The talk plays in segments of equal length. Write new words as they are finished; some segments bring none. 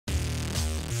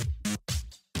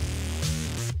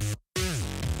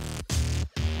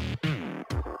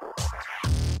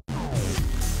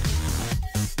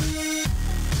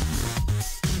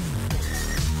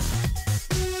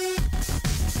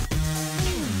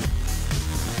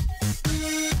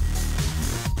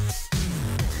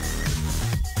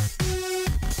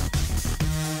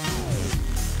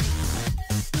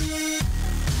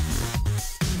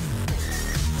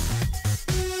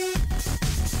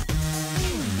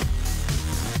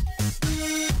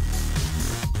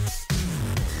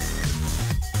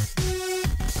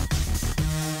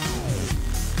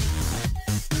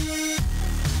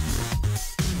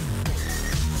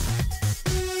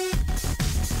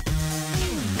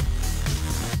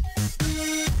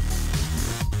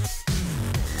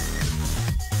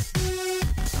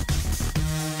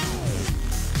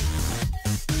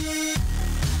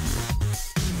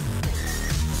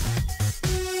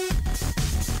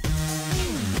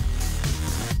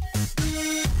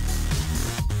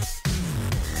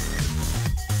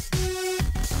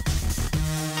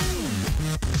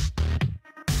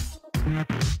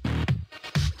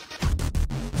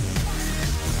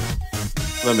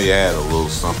let me add a little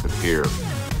something here.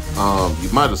 You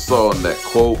might have saw in that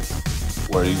quote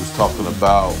where he was talking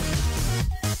about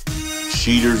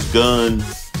Cheater's gun.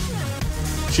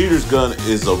 Cheater's gun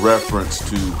is a reference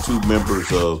to two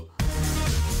members of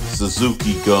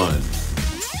Suzuki Gun,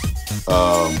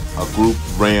 a group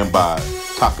ran by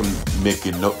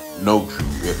Takamiki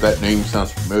Notru. If that name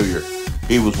sounds familiar,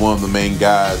 he was one of the main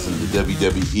guys in the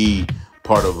WWE,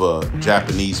 part of a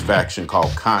Japanese faction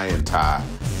called Kaientai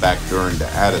back during the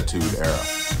Attitude Era.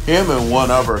 Him and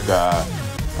one other guy,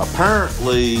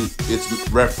 apparently it's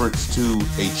reference to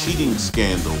a cheating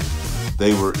scandal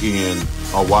they were in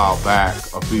a while back,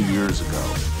 a few years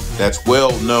ago. That's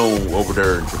well known over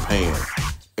there in Japan.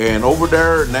 And over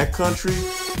there in that country,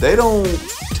 they don't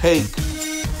take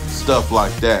stuff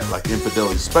like that, like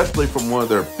infidelity, especially from one of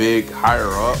their big higher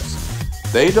ups.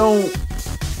 They don't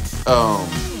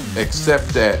accept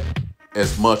that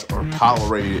as much or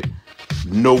tolerate it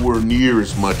nowhere near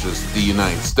as much as the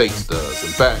United States does. In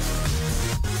fact,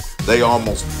 they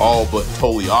almost all but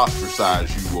totally ostracize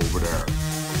you over there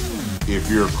if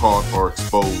you're caught or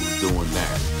exposed doing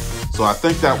that. So I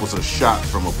think that was a shot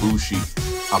from Ibushi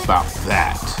about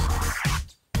that.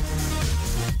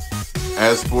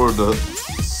 As for the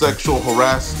sexual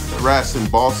harassing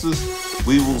bosses,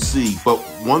 we will see. But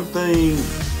one thing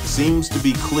seems to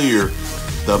be clear.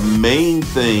 The main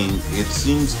thing, it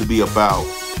seems to be about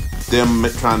them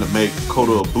trying to make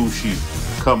Kota Ibushi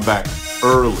come back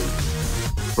early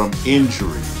from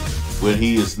injury when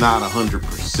he is not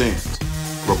 100%.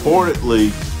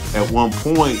 Reportedly, at one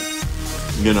point,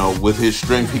 you know, with his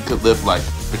strength, he could lift like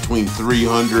between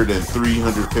 300 and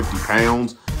 350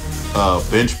 pounds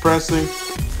bench pressing.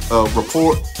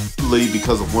 Reportedly,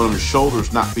 because of one of his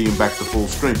shoulders not being back to full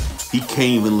strength, he can't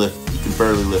even lift, he can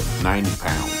barely lift 90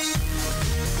 pounds.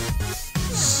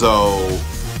 So,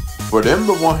 for them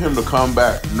to want him to come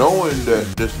back knowing that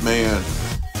this man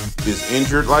is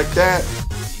injured like that,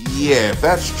 yeah, if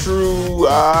that's true,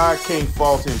 I can't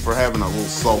fault him for having a little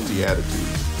salty attitude.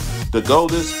 To go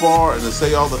this far and to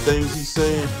say all the things he's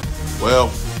saying, well,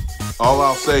 all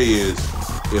I'll say is,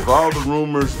 if all the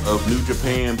rumors of New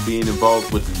Japan being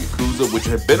involved with the Yakuza, which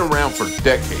have been around for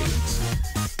decades,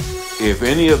 if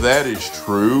any of that is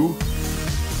true,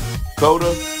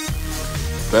 Kota,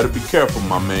 better be careful,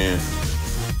 my man.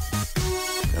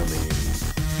 I mean,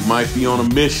 you might be on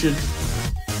a mission,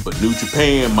 but New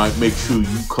Japan might make sure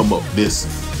you come up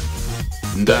missing.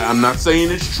 I'm not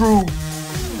saying it's true,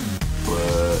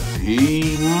 but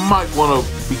he might want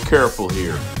to be careful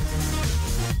here.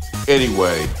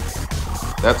 Anyway,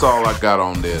 that's all I got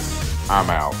on this.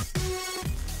 I'm out.